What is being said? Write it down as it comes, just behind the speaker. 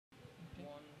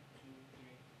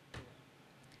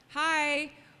Hi,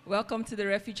 welcome to the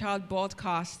Refuge House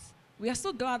broadcast. We are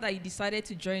so glad that you decided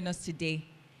to join us today.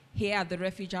 Here at the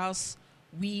Refuge House,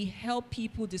 we help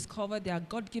people discover their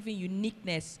God-given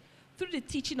uniqueness through the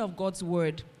teaching of God's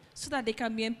word so that they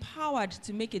can be empowered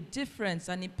to make a difference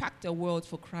and impact the world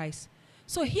for Christ.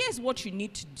 So here's what you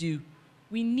need to do.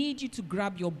 We need you to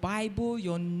grab your Bible,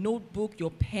 your notebook,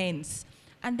 your pens,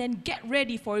 and then get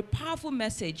ready for a powerful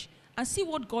message and see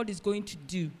what God is going to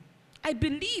do. I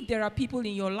believe there are people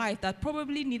in your life that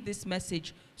probably need this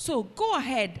message. So go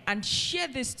ahead and share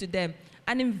this to them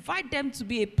and invite them to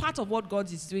be a part of what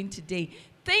God is doing today.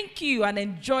 Thank you and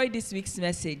enjoy this week's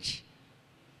message.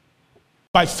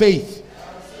 By faith.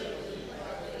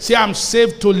 Say, I'm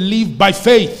saved to live by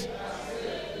faith.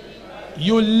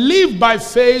 You live by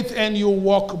faith and you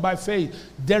walk by faith.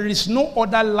 There is no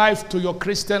other life to your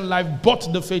Christian life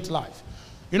but the faith life.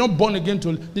 You're not born again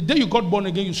the day you got born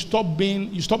again, you stop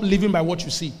living by what you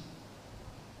see.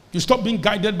 You stop being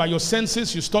guided by your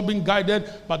senses. You stop being guided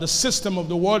by the system of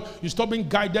the world. You stop being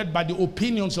guided by the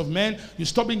opinions of men. You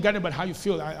stop being guided by how you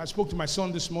feel. I spoke to my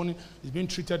son this morning. He's being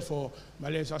treated for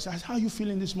malaria. So I said, how are you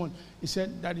feeling this morning? He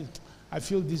said, Daddy, I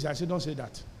feel this. I said, don't say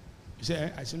that. He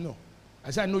said, I said, no.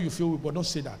 I said, I know you feel weak, but don't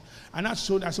say that. And I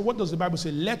said, what does the Bible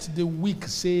say? Let the weak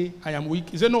say, I am weak.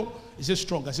 He said, no. He said,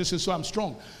 strong. I said, so I'm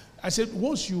strong. I said,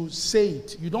 once you say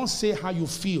it, you don't say how you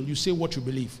feel. You say what you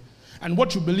believe. And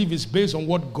what you believe is based on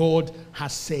what God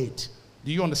has said.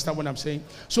 Do you understand what I'm saying?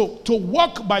 So to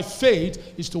walk by faith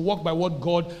is to walk by what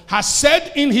God has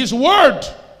said in his word.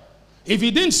 If he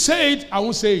didn't say it, I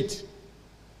won't say it.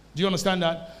 Do you understand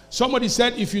that? Somebody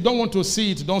said, if you don't want to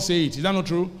see it, don't say it. Is that not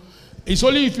true? It's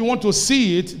only if you want to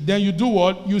see it, then you do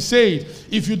what? You say it.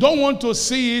 If you don't want to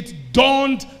see it,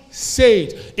 don't say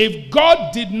it. If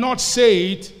God did not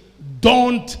say it,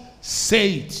 don't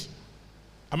say it.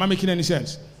 Am I making any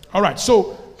sense? All right,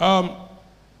 so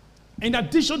in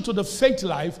addition to the faith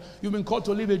life, you've been called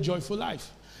to live a joyful life.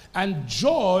 And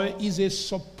joy is a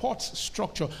support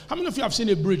structure. How many of you have seen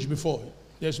a bridge before?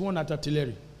 There's one at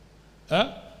Artillery.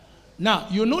 Now,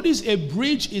 you notice a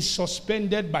bridge is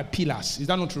suspended by pillars. Is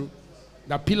that not true?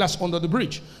 There are pillars under the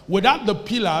bridge. Without the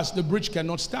pillars, the bridge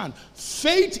cannot stand.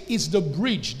 Faith is the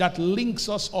bridge that links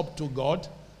us up to God.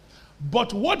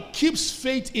 But what keeps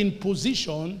faith in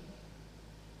position,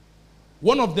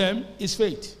 one of them is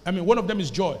faith. One of them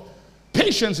is joy.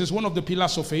 Patience is one of the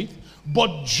pillars of faith,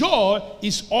 but joy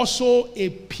is also a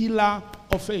pillar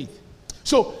of faith.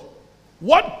 So,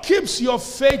 what keeps your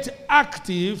faith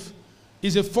active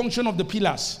is a function of the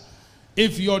pillars.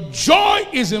 If your joy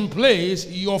is in place,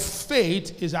 your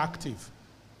faith is active.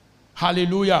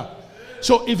 Hallelujah.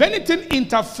 So, if anything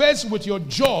interferes with your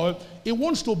joy, it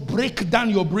wants to break down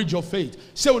your bridge of faith.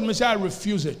 Say with me, say, I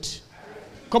refuse it.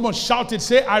 Come on, shout it.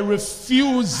 Say, I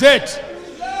refuse it.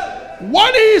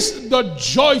 What is the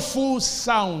joyful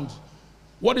sound?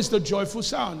 What is the joyful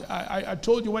sound? I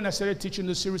told you when I started teaching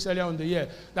the series earlier in the year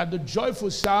that the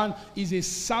joyful sound is a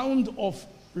sound of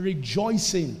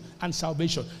rejoicing and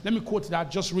salvation. Let me quote that.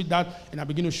 Just read that and I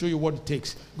begin to show you what it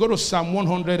takes. Go to Psalm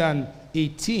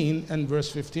 118 and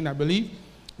verse 15, I believe.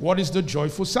 What is the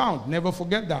joyful sound? Never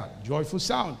forget that. Joyful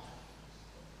sound.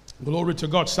 Glory to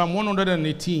God. Psalm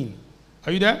 118.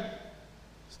 Are you there?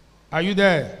 Are you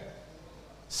there?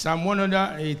 Psalm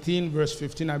 118 verse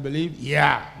 15, I believe.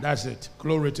 Yeah, that's it.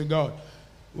 Glory to God.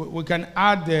 We can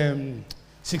add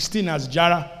 16 as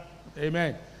Jara.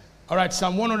 Amen. All right,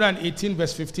 Psalm 118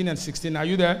 verse 15 and 16. Are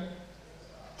you there?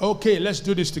 Okay, let's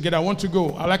do this together. I want to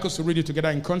go. I'd like us to read it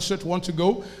together in concert. Want to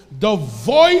go? The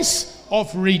voice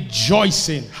of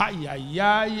rejoicing. Hi, ya,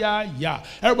 ya, ya, ya.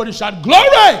 Everybody shout,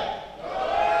 glory!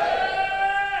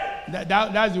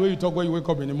 That's the way you talk when you wake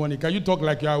up in the morning. Can you talk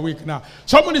like you're awake now?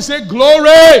 Somebody say, glory!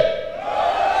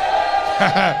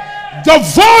 The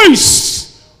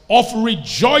voice of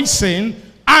rejoicing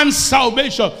and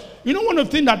salvation. You know, one of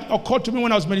the things that occurred to me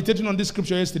when I was meditating on this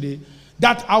scripture yesterday,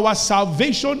 that our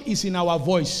salvation is in our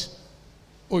voice.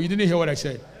 Oh, you didn't hear what I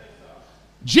said?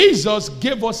 Jesus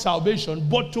gave us salvation,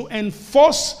 but to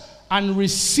enforce and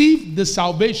receive the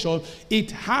salvation,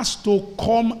 it has to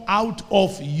come out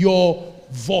of your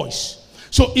voice.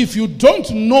 So if you don't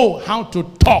know how to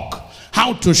talk,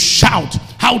 how to shout,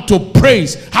 how to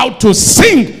praise, how to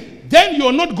sing, then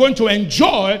you're not going to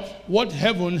enjoy what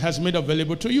heaven has made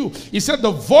available to you. He said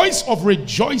the voice of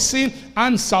rejoicing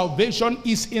and salvation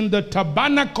is in the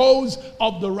tabernacles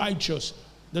of the righteous.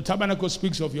 The tabernacle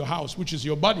speaks of your house, which is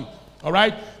your body. All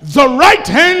right? The right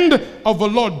hand of the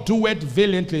Lord doeth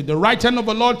valiantly. The right hand of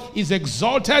the Lord is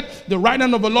exalted. The right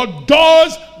hand of the Lord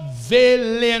does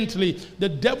valiantly. The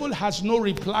devil has no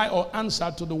reply or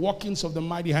answer to the workings of the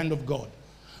mighty hand of God.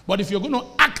 But if you're going to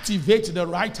activate the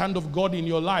right hand of God in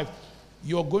your life,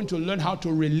 you're going to learn how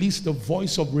to release the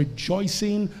voice of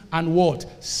rejoicing and what?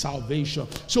 Salvation.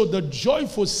 So the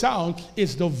joyful sound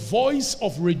is the voice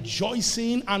of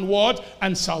rejoicing and what?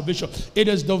 And salvation. It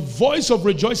is the voice of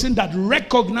rejoicing that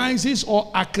recognizes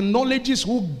or acknowledges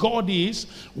who God is,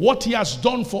 what he has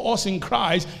done for us in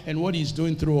Christ, and what he's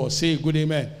doing through us. Say good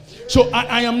amen. So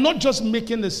I am not just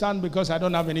making the sound because I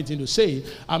don't have anything to say.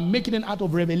 I'm making it out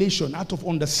of revelation, out of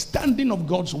understanding of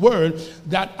God's word,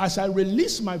 that as I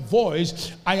release my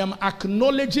voice, I am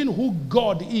acknowledging who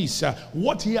God is,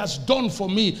 what he has done for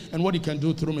me, and what he can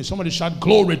do through me. Somebody shout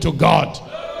glory to God.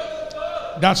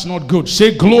 That's not good.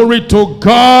 Say glory to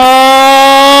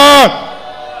God.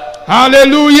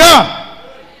 Hallelujah.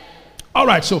 All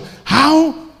right, so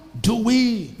how do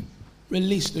we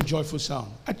release the joyful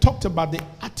sound? I talked about the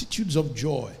attitudes of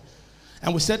joy.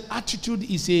 And we said attitude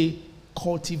is a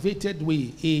cultivated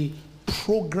way, a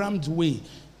programmed way,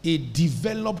 a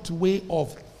developed way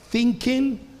of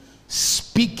thinking,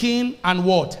 speaking, and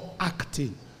what?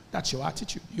 Acting. That's your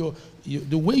attitude.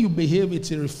 The way you behave,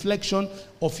 it's a reflection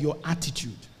of your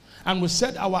attitude. And we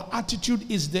said our attitude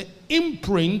is the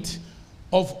imprint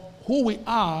of who we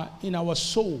are in our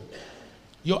soul.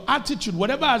 Your attitude,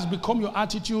 whatever has become your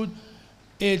attitude,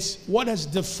 it's what has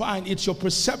defined, it's your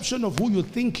perception of who you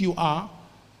think you are.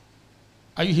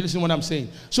 Are you listening to what I'm saying?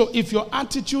 So if your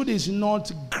attitude is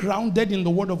not grounded in the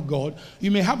word of God,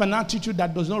 you may have an attitude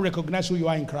that does not recognize who you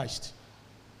are in Christ.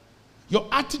 Your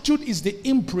attitude is the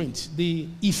imprint, the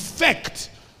effect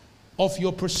of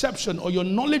your perception or your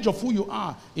knowledge of who you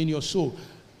are in your soul,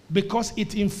 because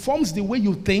it informs the way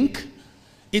you think,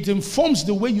 it informs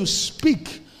the way you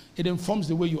speak, it informs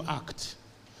the way you act.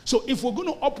 So if we're going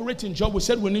to operate in joy, we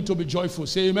said we need to be joyful.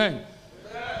 Say amen.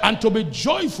 Amen. And to be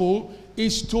joyful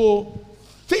is to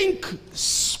think,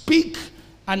 speak,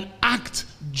 and act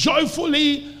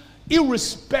joyfully,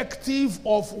 irrespective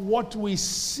of what we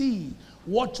see,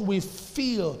 what we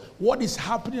feel, what is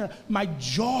happening. My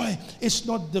joy is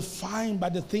not defined by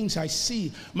the things I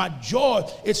see. My joy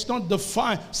is not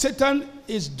defined. Satan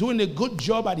is doing a good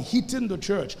job at hitting the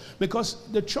church, because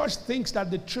the church thinks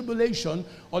that the tribulation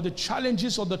or the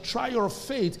challenges or the trial of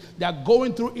faith they are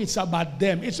going through, it's about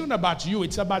them. It's not about you.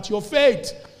 It's about your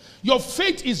faith. Your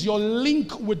faith is your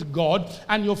link with God,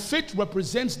 and your faith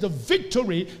represents the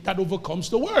victory that overcomes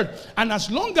the world. And as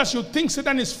long as you think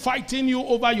Satan is fighting you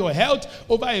over your health,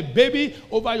 over a baby,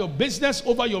 over your business,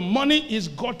 over your money, he's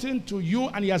gotten to you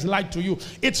and he has lied to you.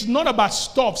 It's not about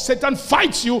stuff. Satan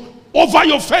fights you over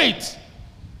your faith.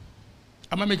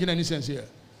 Am I making any sense here?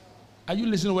 Are you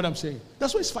listening to what I'm saying?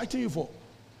 That's what he's fighting you for.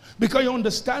 Because he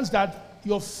understands that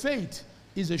your faith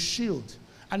is a shield.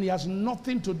 And it has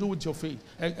nothing to do with your faith.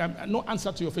 No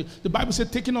answer to your faith. The Bible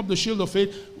said, taking up the shield of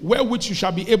faith, wherewith you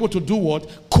shall be able to do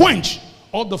what? Quench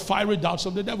all the fiery darts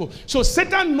of the devil. So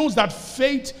Satan knows that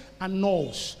faith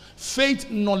annuls.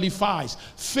 Faith nullifies.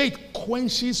 Faith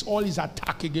quenches all his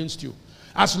attack against you.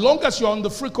 As long as you're on the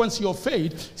frequency of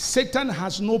faith, Satan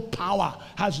has no power,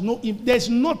 there's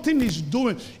nothing he's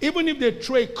doing. Even if they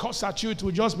throw a curse at you, it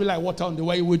will just be like water on the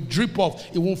way. It will drip off.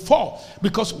 It won't fall.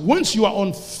 Because once you are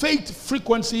on faith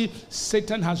frequency,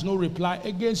 Satan has no reply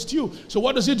against you. So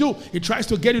what does he do? He tries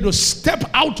to get you to step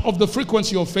out of the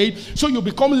frequency of faith, so you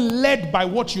become led by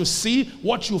what you see,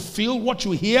 what you feel, what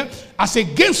you hear, as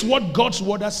against what God's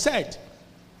word has said.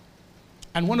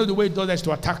 And one of the ways he does that is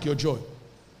to attack your joy.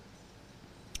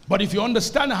 But if you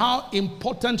understand how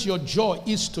important your joy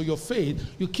is to your faith,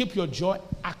 you keep your joy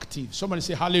active. Somebody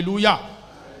say hallelujah.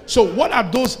 So what are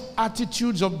those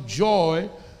attitudes of joy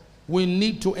we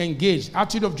need to engage?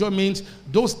 Attitude of joy means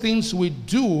those things we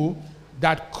do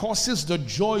that causes the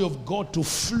joy of God to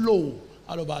flow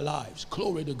out of our lives.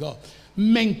 Glory to God.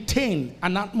 Maintain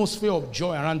an atmosphere of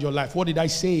joy around your life. What did I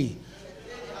say?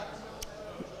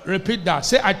 Repeat that.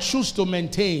 Say, I choose to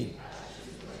maintain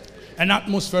an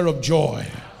atmosphere of joy.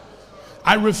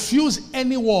 I refuse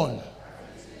anyone,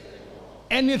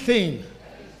 anything,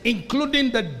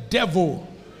 including the devil,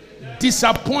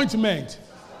 disappointment,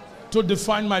 to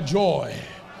define my joy.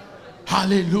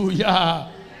 Hallelujah.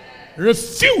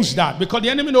 Refuse that, because the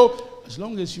enemy knows as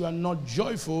long as you are not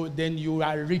joyful, then you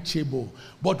are reachable.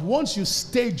 But once you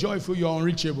stay joyful, you are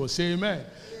unreachable. Say amen.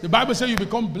 The Bible says you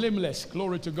become blameless.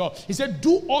 Glory to God. He said,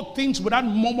 do all things without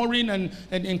murmuring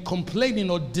and complaining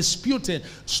or disputing.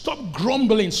 Stop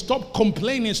grumbling. Stop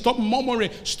complaining. Stop murmuring.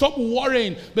 Stop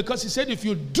worrying. Because he said, if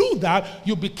you do that,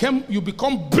 you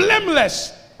become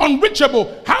blameless,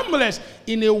 unreachable, harmless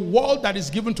in a world that is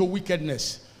given to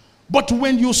wickedness. But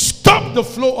when you stop the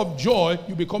flow of joy,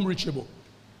 you become reachable.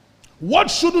 What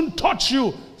shouldn't touch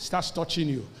you starts touching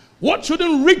you. What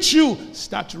shouldn't reach you,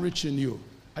 start reaching you.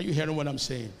 Are you hearing what I'm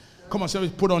saying? Come on, say,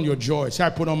 put on your joy. Say,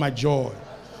 I put on my joy.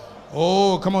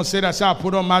 Oh, come on, say that. Say, I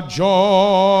put on my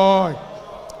joy.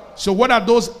 So what are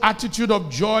those attitudes of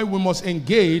joy we must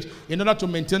engage in order to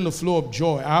maintain the flow of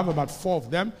joy? I have about 4 of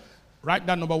them. Write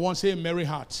down number 1, say a merry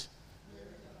heart.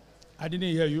 I didn't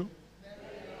hear you.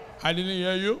 I didn't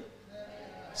hear you.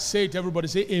 Say it, everybody.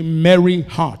 Say a merry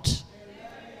heart.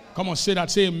 Come on, say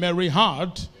that. Say a merry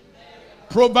heart.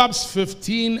 Proverbs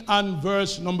 15 and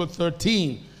verse number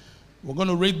 13. We're going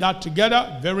to read that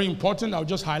together. Very important. I'll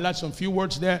just highlight some few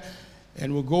words there,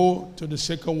 and we'll go to the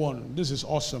second one. This is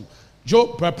awesome.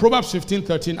 Proverbs 15,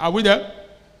 13. Are we there?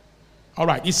 All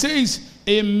right. It says,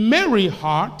 a merry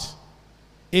heart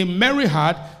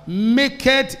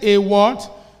maketh a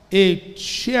what? A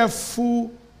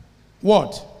cheerful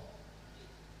what?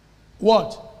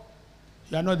 What?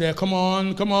 You are not there. Come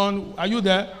on, come on. Are you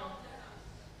there?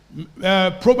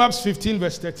 Proverbs 15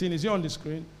 verse 13. Is it on the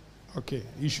screen? Okay,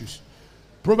 issues.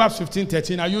 Proverbs 15,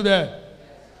 13. Are you there?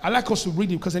 I like us to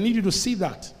read it because I need you to see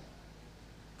that.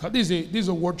 This is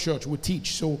a word church. We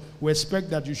teach, so we expect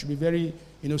that you should be very,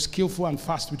 skillful and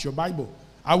fast with your Bible.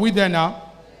 Are we there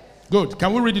now? Good.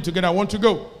 Can we read it together? I want to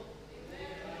go.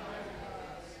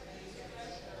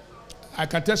 I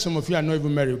can tell some of you are not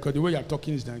even married because the way you are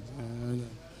talking is like,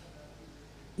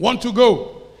 want to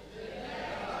go.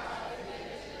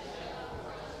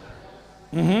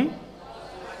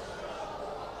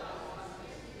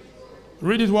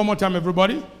 Read it one more time,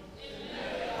 everybody.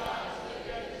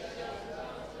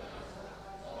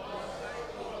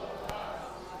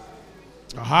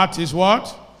 The heart is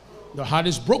what? The heart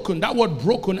is broken. That word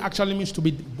broken actually means to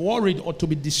be worried or to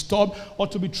be disturbed or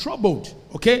to be troubled.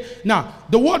 Okay? Now,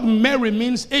 the word merry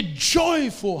means a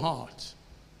joyful heart.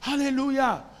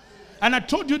 Hallelujah. And I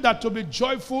told you that to be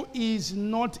joyful is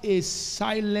not a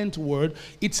silent word.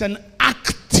 It's an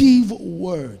active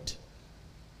word.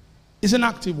 It's an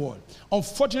active word.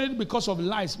 Unfortunately, because of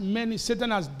lies,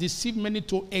 Satan has deceived many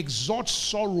to exalt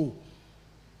sorrow,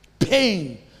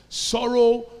 pain,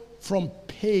 sorrow from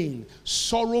pain,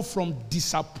 sorrow from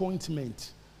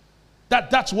disappointment.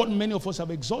 That's what many of us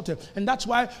have exalted. And that's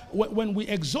why when we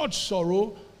exalt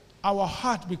sorrow, our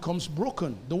heart becomes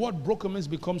broken. The word broken means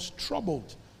becomes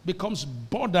troubled, becomes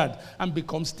bothered, and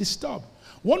becomes disturbed.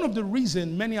 One of the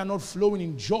reasons many are not flowing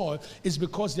in joy is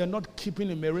because they're not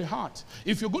keeping a merry heart.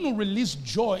 If you're going to release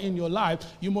joy in your life,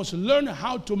 you must learn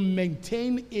how to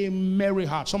maintain a merry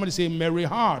heart. Somebody say a merry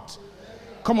heart.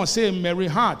 Come on, say a merry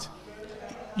heart.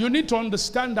 You need to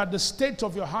understand that the state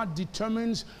of your heart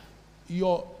determines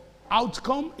your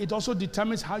outcome. It also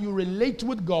determines how you relate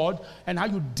with God and how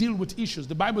you deal with issues.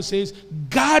 The Bible says,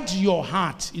 guard your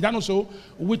heart. Is that also?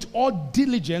 With all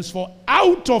diligence, for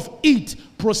out of it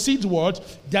proceeds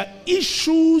what? The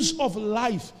issues of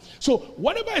life. So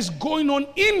whatever is going on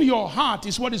in your heart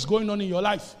is what is going on in your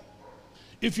life.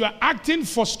 If you are acting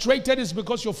frustrated, it's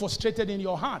because you're frustrated in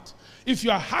your heart. If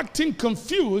you are acting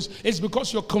confused, it's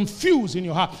because you're confused in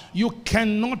your heart. You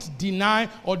cannot deny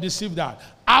or deceive that.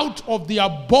 Out of the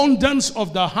abundance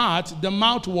of the heart, the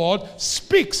mouth word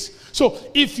speaks. So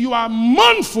if you are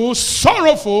mournful,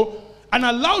 sorrowful, and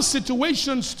allow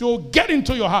situations to get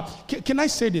into your heart. Can I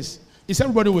say this? Is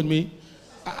everybody with me?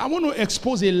 I want to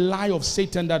expose a lie of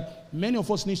Satan that many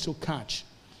of us need to catch.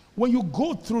 When you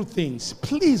go through things,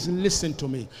 please listen to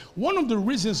me. One of the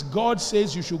reasons God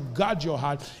says you should guard your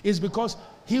heart is because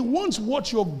He wants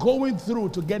what you're going through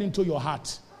to get into your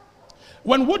heart.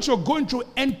 When what you're going through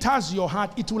enters your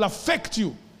heart, it will affect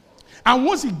you. And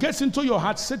once it gets into your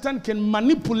heart, Satan can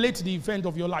manipulate the event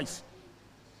of your life.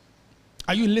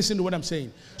 Are you listening to what I'm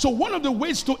saying? So one of the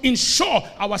ways to ensure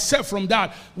ourselves from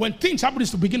that, when things happen,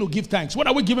 is to begin to give thanks. What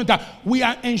are we giving thanks? We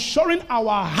are ensuring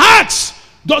our hearts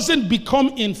doesn't become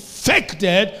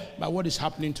infected by what is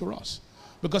happening to us.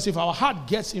 Because if our heart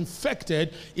gets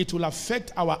infected, it will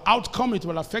affect our outcome, it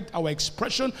will affect our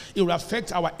expression, it will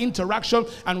affect our interaction,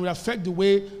 and will affect the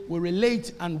way we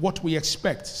relate and what we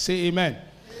expect. Say amen.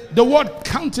 The word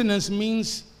countenance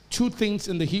means two things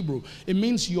in the Hebrew. It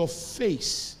means your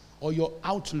face or your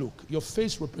outlook. Your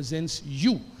face represents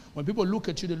you. When people look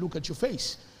at you, they look at your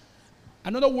face.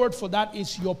 Another word for that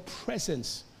is your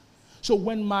presence. So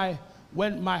when my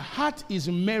heart is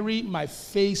merry, my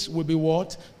face will be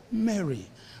what? Merry.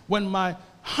 When my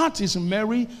heart is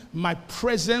merry, my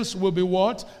presence will be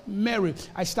what? Merry.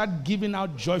 I start giving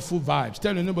out joyful vibes.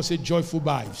 Tell your neighbor, say joyful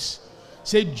vibes.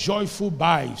 Say joyful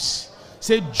vibes.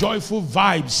 Say joyful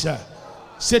vibes.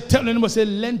 Tell your neighbor, say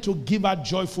learn to give out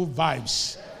joyful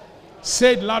vibes.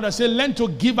 Say it louder. Say learn to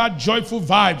give out joyful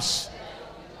vibes.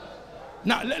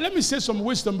 Now, let me say some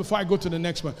wisdom before I go to the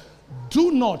next one.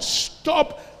 Do not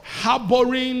stop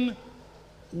harboring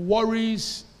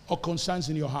worries or concerns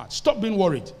in your heart. Stop being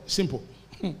worried. Simple.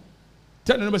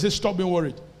 Tell the neighbor, say, stop being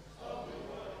worried.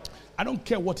 I don't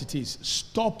care what it is.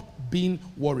 Stop being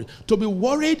worried. To be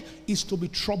worried is to be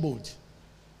troubled.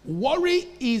 Worry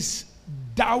is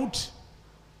doubt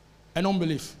and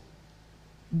unbelief.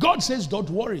 God says don't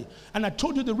worry. And I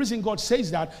told you the reason God says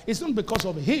that is not because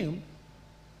of him,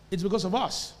 it's because of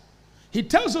us. He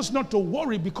tells us not to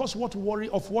worry because what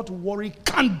worry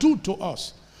can do to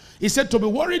us. He said to be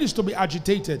worried is to be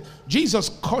agitated. Jesus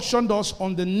cautioned us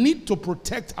on the need to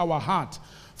protect our heart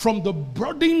from the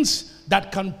burdens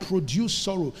that can produce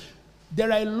sorrow.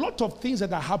 There are a lot of things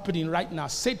that are happening right now.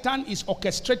 Satan is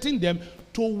orchestrating them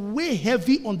to weigh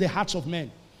heavy on the hearts of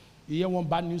men. You hear one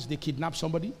bad news, they kidnap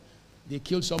somebody, they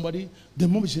kill somebody. The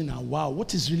moment you say, now, wow,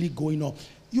 what is really going on?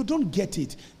 You don't get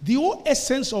it. The whole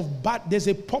essence of bad, there's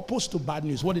a purpose to bad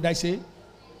news. What did I say?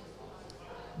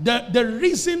 The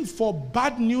reason for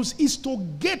bad news is to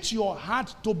get your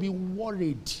heart to be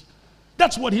worried.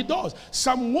 That's what he does.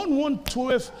 Psalm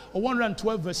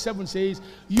 112 verse 7 says,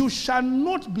 you shall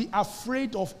not be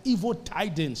afraid of evil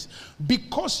tidings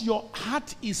because your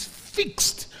heart is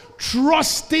fixed,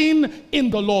 trusting in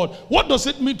the Lord. What does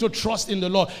it mean to trust in the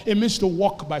Lord? It means to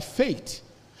walk by faith.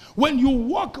 When you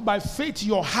walk by faith,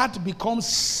 your heart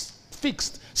becomes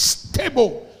fixed,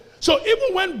 stable. So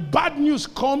even when bad news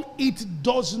come, it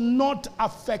does not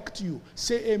affect you.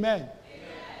 Say amen.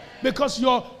 Because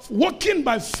your walking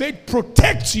by faith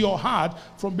protects your heart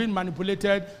from being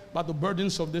manipulated by the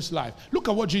burdens of this life. Look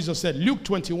at what Jesus said. Luke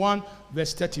 21,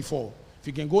 verse 34. If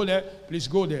you can go there, please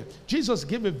go there. Jesus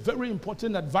gave a very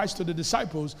important advice to the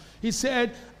disciples. He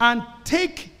said, and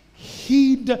take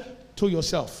heed to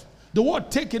yourself. The word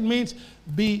take it means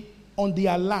be on the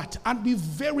alert and be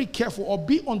very careful or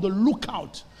be on the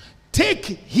lookout. Take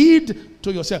heed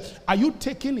to yourself. Are you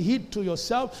taking heed to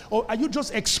yourself, or are you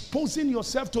just exposing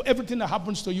yourself to everything that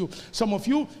happens to you? Some of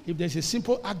you, if there's a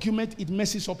simple argument, it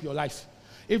messes up your life.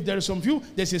 If there is some of you,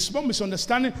 there's a small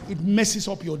misunderstanding, it messes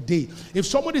up your day. If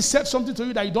somebody said something to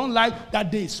you that you don't like,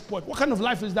 that day is spoiled. What kind of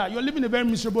life is that? You're living a very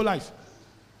miserable life.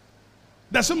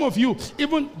 There's some of you,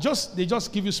 they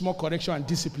just give you small correction and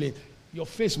discipline, your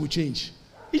face will change.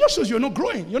 It just shows you're not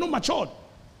growing, you're not matured.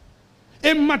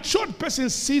 A matured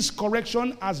person sees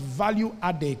correction as value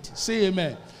added. Say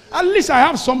amen. At least I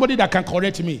have somebody that can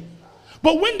correct me.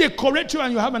 But when they correct you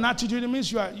and you have an attitude, it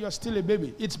means you are still a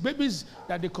baby. It's babies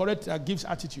that they correct that gives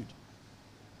attitude.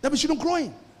 That means you're not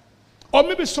growing. Or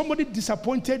maybe somebody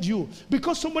disappointed you.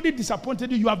 Because somebody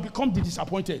disappointed you, you have become the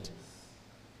disappointed.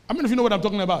 I mean, if you know what I'm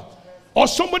talking about. Or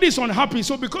somebody is unhappy.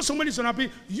 So because somebody is unhappy,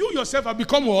 you yourself have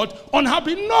become what?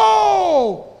 Unhappy.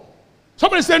 No!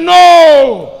 Somebody say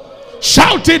no!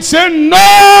 Shout it, say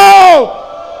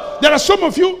no! There are some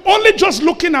of you, only just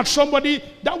looking at somebody,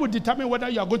 that will determine whether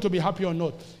you are going to be happy or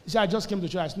not. You say, I just came to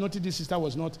church, I noticed this sister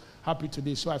was not happy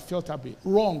today, so I felt happy.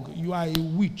 Wrong. You are a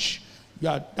witch.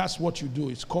 That's what you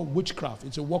do. It's called witchcraft.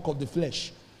 It's a work of the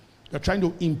flesh. You're trying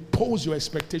to impose your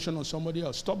expectation on somebody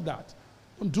else. Stop that.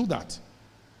 Don't do that.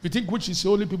 You think witch is the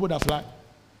only people that fly?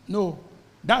 No.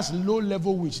 That's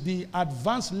low-level witch. The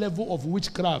advanced level of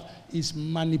witchcraft is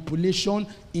manipulation,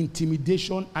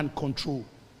 intimidation, and control.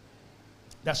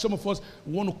 That some of us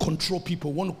want to control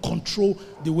people, want to control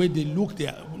the way they look.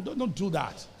 Don't do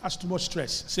that. That's too much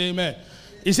stress. Say amen.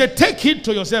 He said, take heed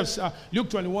to yourselves. Luke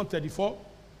 21:34.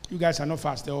 You guys are not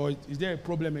fast. Or is there a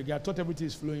problem again? I thought everything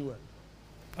is flowing well.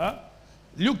 Huh?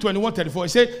 Luke 21:34. He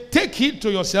said, take heed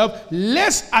to yourself,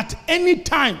 lest at any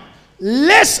time,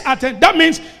 that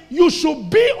means you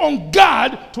should be on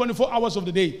guard 24 hours of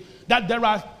the day. That there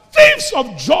are thieves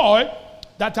of joy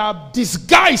that are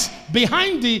disguised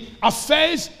behind the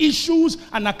affairs, issues,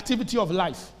 and activity of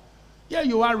life. Yeah,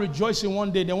 you are rejoicing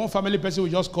one day, then one family person will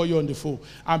just call you on the phone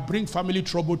and bring family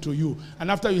trouble to you.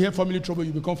 And after you hear family trouble,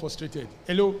 you become frustrated.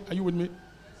 Hello, are you with me?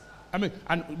 I mean,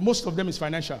 and most of them is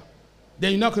financial.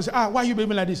 Then you now can say, why are you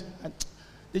behaving like this? And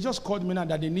they just called me now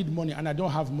that they need money and I don't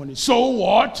have money. So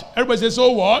what? Everybody say,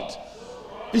 so what?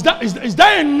 Is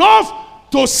that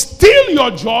enough to steal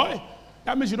your joy?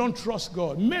 That means you don't trust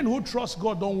God. Men who trust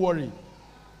God don't worry.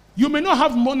 You may not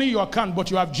have money in your account,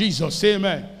 but you have Jesus. Say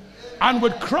amen. And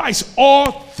with Christ,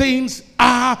 all things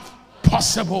are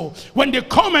impossible. When they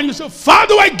come and you say,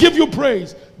 Father, I give you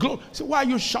praise. So why are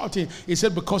you shouting? He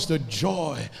said, because the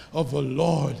joy of the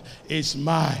Lord is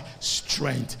my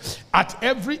strength. At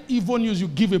every evil news, you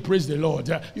give a praise the Lord.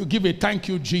 You give a thank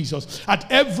you, Jesus. At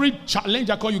every challenge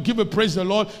I call, you give a praise the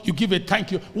Lord. You give a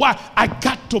thank you. Why? I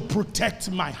got to protect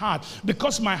my heart,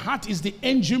 because my heart is the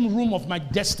engine room of my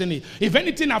destiny. If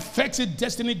anything affects it,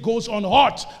 destiny goes on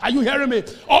hot. Are you hearing me?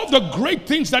 All the great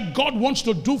things that God wants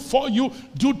to do for you,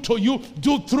 do to you,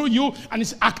 do through you, and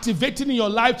is activating in your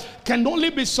life can only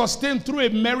be sustained through a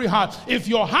merry heart. If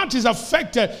your heart is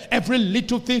affected, every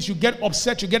little things, you get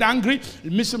upset, you get angry,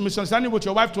 misunderstanding with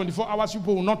your wife 24 hours,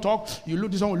 people will not talk. You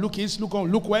look, this one will look east, look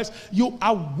on, look west. You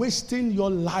are wasting your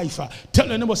life. Tell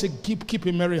your neighbor, say, keep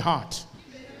a merry heart.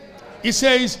 It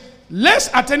says,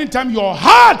 lest at any time your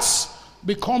hearts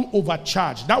become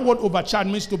overcharged. That word overcharged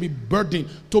means to be burdened,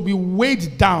 to be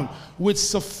weighed down with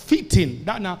surfeiting.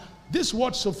 Now, this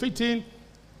word surfeiting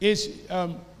is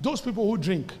those people who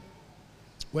drink.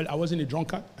 Well, I wasn't a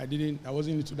drunkard. I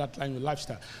wasn't into that kind of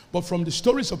lifestyle. But from the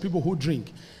stories of people who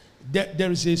drink,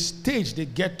 there is a stage they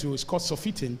get to, it's called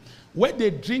surfeiting, where they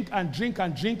drink and drink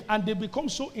and drink, and they become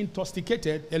so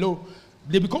intoxicated,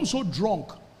 they become so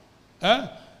drunk,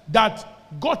 that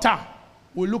gutter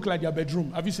will look like their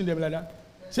bedroom. Have you seen them like that?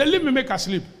 Say, leave me make her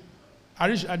sleep. I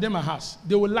reach at them my house.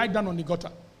 They will lie down on the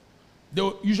gutter. They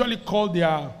will usually call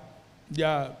their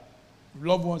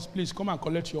loved ones, please come and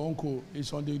collect your uncle.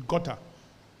 It's on the gutter.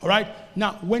 All right?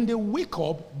 Now, when they wake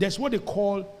up, there's what they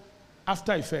call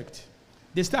after effect.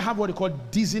 They start have what they call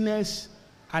dizziness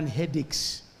and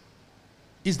headaches.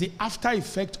 It's the after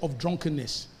effect of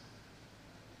drunkenness.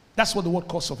 That's what the word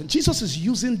calls surfeiting. Jesus is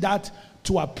using that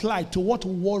to apply to what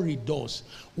worry does.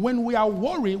 When we are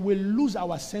worried, we lose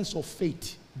our sense of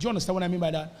faith. Do you understand what I mean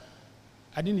by that?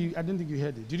 I didn't think you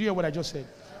heard it. Did you hear what I just said?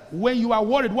 When you are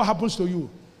worried, what happens to you?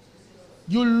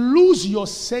 You lose your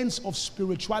sense of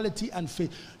spirituality and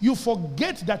faith. You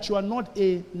forget that you are not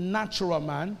a natural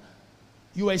man.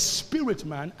 You are a spirit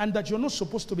man, and that you're not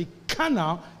supposed to be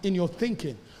carnal in your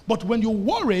thinking. But when you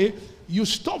worry, you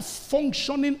stop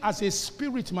functioning as a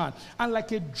spirit man. And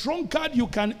like a drunkard, you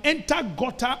can enter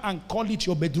gutter and call it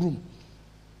your bedroom.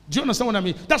 Do you understand what I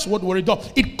mean? That's what worry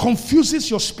does. It confuses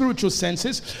your spiritual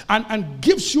senses and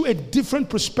gives you a different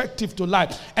perspective to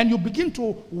life. And you begin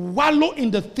to wallow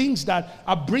in the things that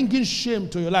are bringing shame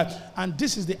to your life. And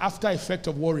this is the after effect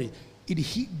of worry.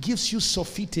 It gives you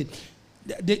surfeited.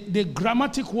 The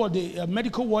grammatic word, the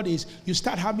medical word is you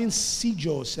start having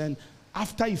seizures and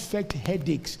after effect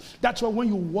headaches. That's why when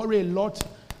you worry a lot,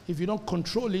 if you don't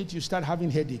control it, you start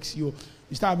having headaches. You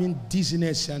start having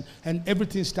dizziness and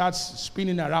everything starts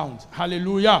spinning around.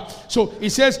 Hallelujah. So it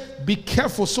says, be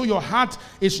careful so your heart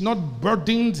is not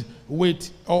burdened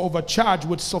with or overcharged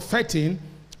with surfeiting.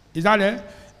 Is that it?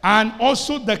 And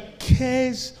also the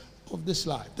cares of this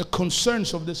life, the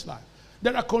concerns of this life.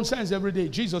 There are concerns every day.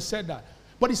 Jesus said that.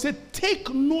 But he said,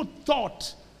 take no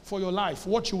thought for your life,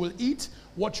 what you will eat,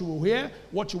 what you will wear,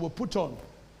 what you will put on.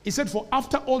 He said, for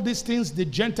after all these things, the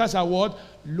Gentiles are what?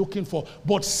 Looking for.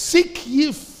 But seek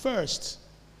ye first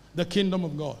the kingdom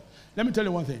of God. Let me tell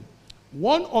you one thing.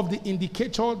 One of the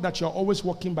indicators that you're always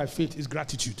walking by faith is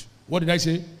gratitude. What did I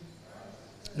say?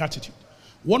 Gratitude.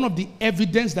 One of the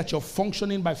evidence that you're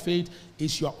functioning by faith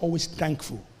is you're always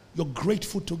thankful. You're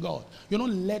grateful to God. You're not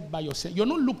led by yourself. You're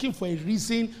not looking for a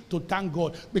reason to thank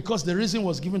God because the reason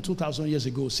was given 2,000 years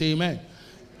ago. Say amen.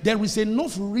 There is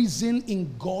enough reason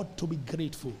in God to be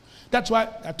grateful. That's why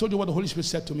I told you what the Holy Spirit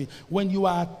said to me. When you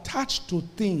are attached to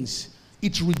things,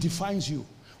 it redefines you.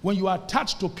 When you are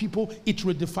attached to people, it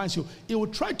redefines you. It will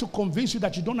try to convince you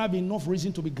that you don't have enough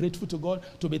reason to be grateful to God,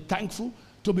 to be thankful,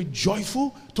 to be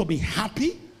joyful, to be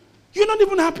happy. You're not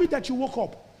even happy that you woke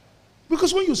up.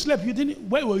 Because when you slept, you didn't.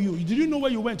 Where were you? Did you know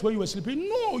where you went when you were sleeping?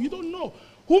 No, you don't know.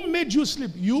 Who made you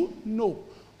sleep? You know.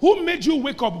 Who made you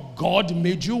wake up? God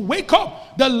made you wake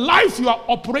up. The life you are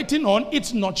operating on,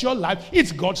 it's not your life,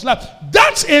 it's God's life.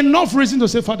 That's enough reason to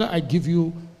say, Father, I give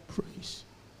you praise.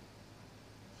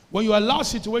 When you allow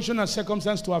situation and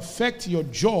circumstance to affect your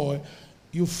joy,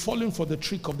 you've fallen for the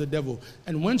trick of the devil.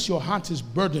 And once your heart is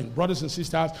burdened, brothers and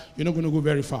sisters, you're not going to go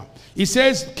very far. He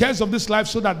says, cares of this life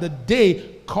so that the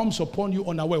day comes upon you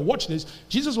unaware. Watch this.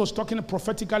 Jesus was talking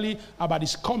prophetically about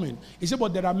his coming. He said,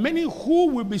 but there are many who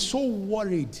will be so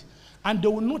worried and they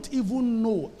will not even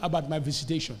know about my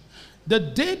visitation. The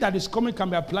day that is coming can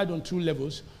be applied on two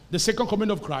levels. The second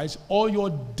coming of Christ or your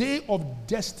day of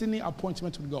destiny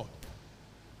appointment with God.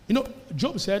 You know,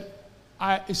 Job said,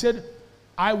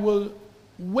 I will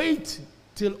wait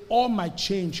till all my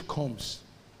change comes.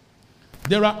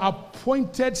 There are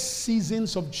appointed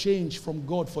seasons of change from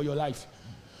God for your life.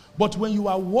 But when you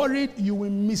are worried, you will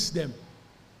miss them.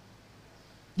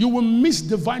 You will miss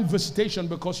divine visitation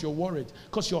because you're worried,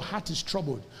 because your heart is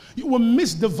troubled. You will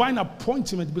miss divine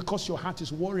appointment because your heart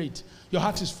is worried. Your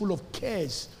heart is full of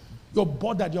cares. You're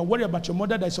bothered. You're worried about your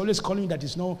mother that is always calling you that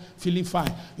is not feeling fine.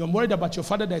 You're worried about your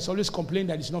father that is always complaining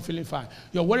that is not feeling fine.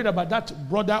 You're worried about that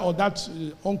brother or that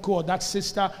uncle or that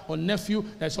sister or nephew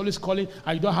that is always calling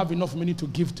and you don't have enough money to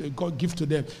give to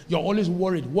them. You're always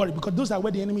worried because those are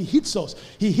where the enemy hits us.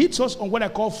 He hits us on what I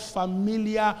call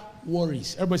familiar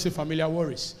worries. Everybody say familiar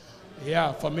worries.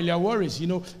 Yeah, familiar worries. You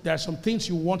know, there are some things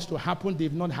you want to happen,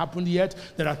 they've not happened yet.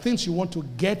 There are things you want to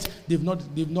get, they've not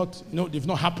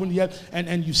happened yet.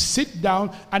 And you sit down,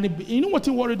 and you know what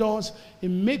the worry does? It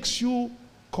makes you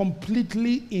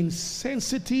completely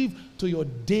insensitive to your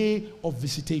day of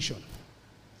visitation.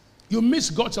 You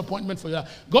miss God's appointment for you.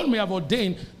 God may have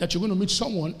ordained that you're going to meet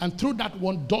someone, and through that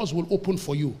one, doors will open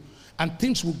for you, and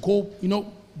things will go. You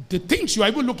know, the things you are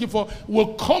even looking for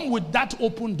will come with that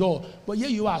open door. But here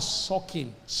you are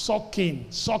sucking.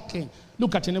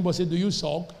 Look at your neighbor and say, do you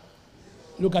suck?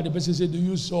 Look at the person and say, do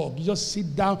you suck? You just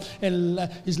sit down and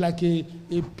it's like a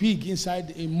pig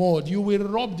inside a mud. You will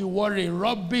rub the worry,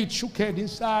 rub it, shook head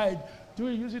inside. Do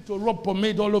you use it to rub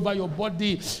pomade all over your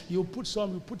body? You put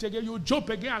some, you put again, you jump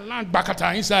again and land back at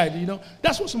her inside. You know,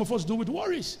 that's what some of us do with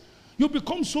worries. You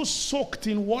become so soaked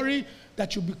in worry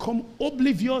that you become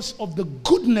oblivious of the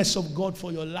goodness of God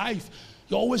for your life.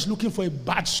 You're always looking for a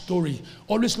bad story,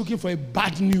 always looking for a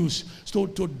bad news to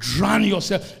drown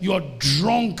yourself. You're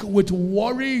drunk with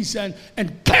worries and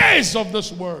cares of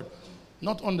this world,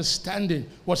 not understanding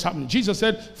what's happening. Jesus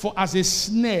said, for as a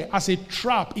snare, as a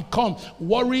trap, it comes.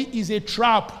 Worry is a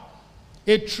trap.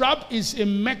 A trap is a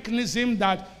mechanism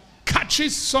that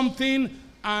catches something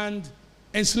and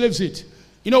enslaves it.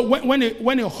 You know,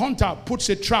 when a hunter puts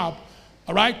a trap,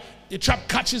 all right, the trap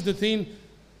catches the thing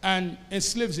and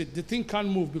enslaves it. The thing can't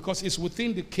move because it's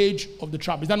within the cage of the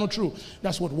trap. Is that not true?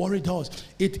 That's what worry does.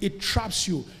 It traps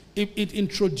you. It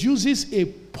introduces a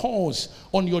pause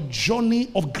on your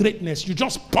journey of greatness. You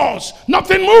just pause.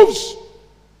 Nothing moves.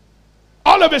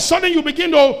 All of a sudden you begin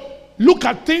to look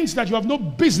at things that you have no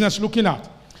business looking at.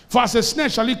 For as a snare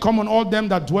shall it come on all them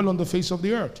that dwell on the face of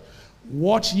the earth.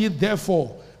 Watch ye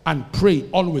therefore and pray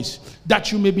always,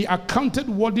 that you may be accounted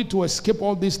worthy to escape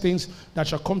all these things that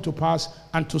shall come to pass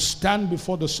and to stand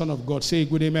before the Son of God. Say a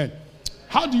good amen.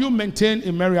 How do you maintain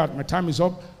a merry heart? My time is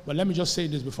up, but let me just say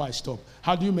this before I stop.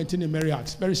 How do you maintain a merry heart?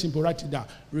 It's very simple. Write it down.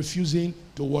 Refusing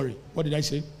to worry. What did I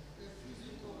say?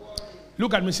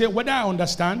 Look at me. Say, whether I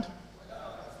understand,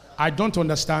 I don't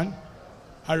understand,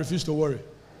 I refuse to worry.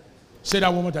 Say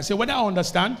that one more time. Say, whether I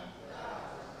understand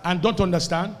and don't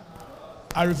understand,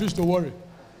 I refuse to worry.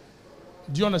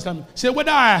 Do you understand me? Say,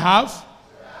 whether I have,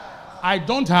 I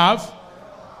don't have,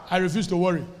 I refuse to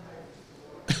worry.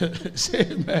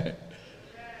 Say amen.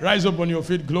 Rise up on your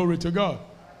feet. Glory to God.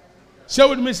 Say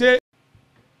with me, say.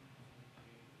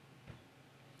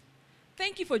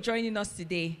 Thank you for joining us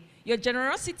today. Your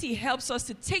generosity helps us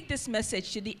to take this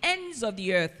message to the ends of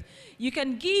the earth. You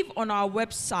can give on our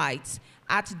website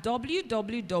at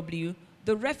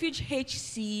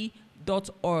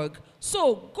www.therefugehc.org.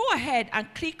 So go ahead and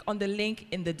click on the link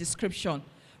in the description.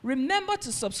 Remember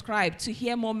to subscribe to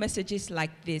hear more messages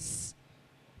like this.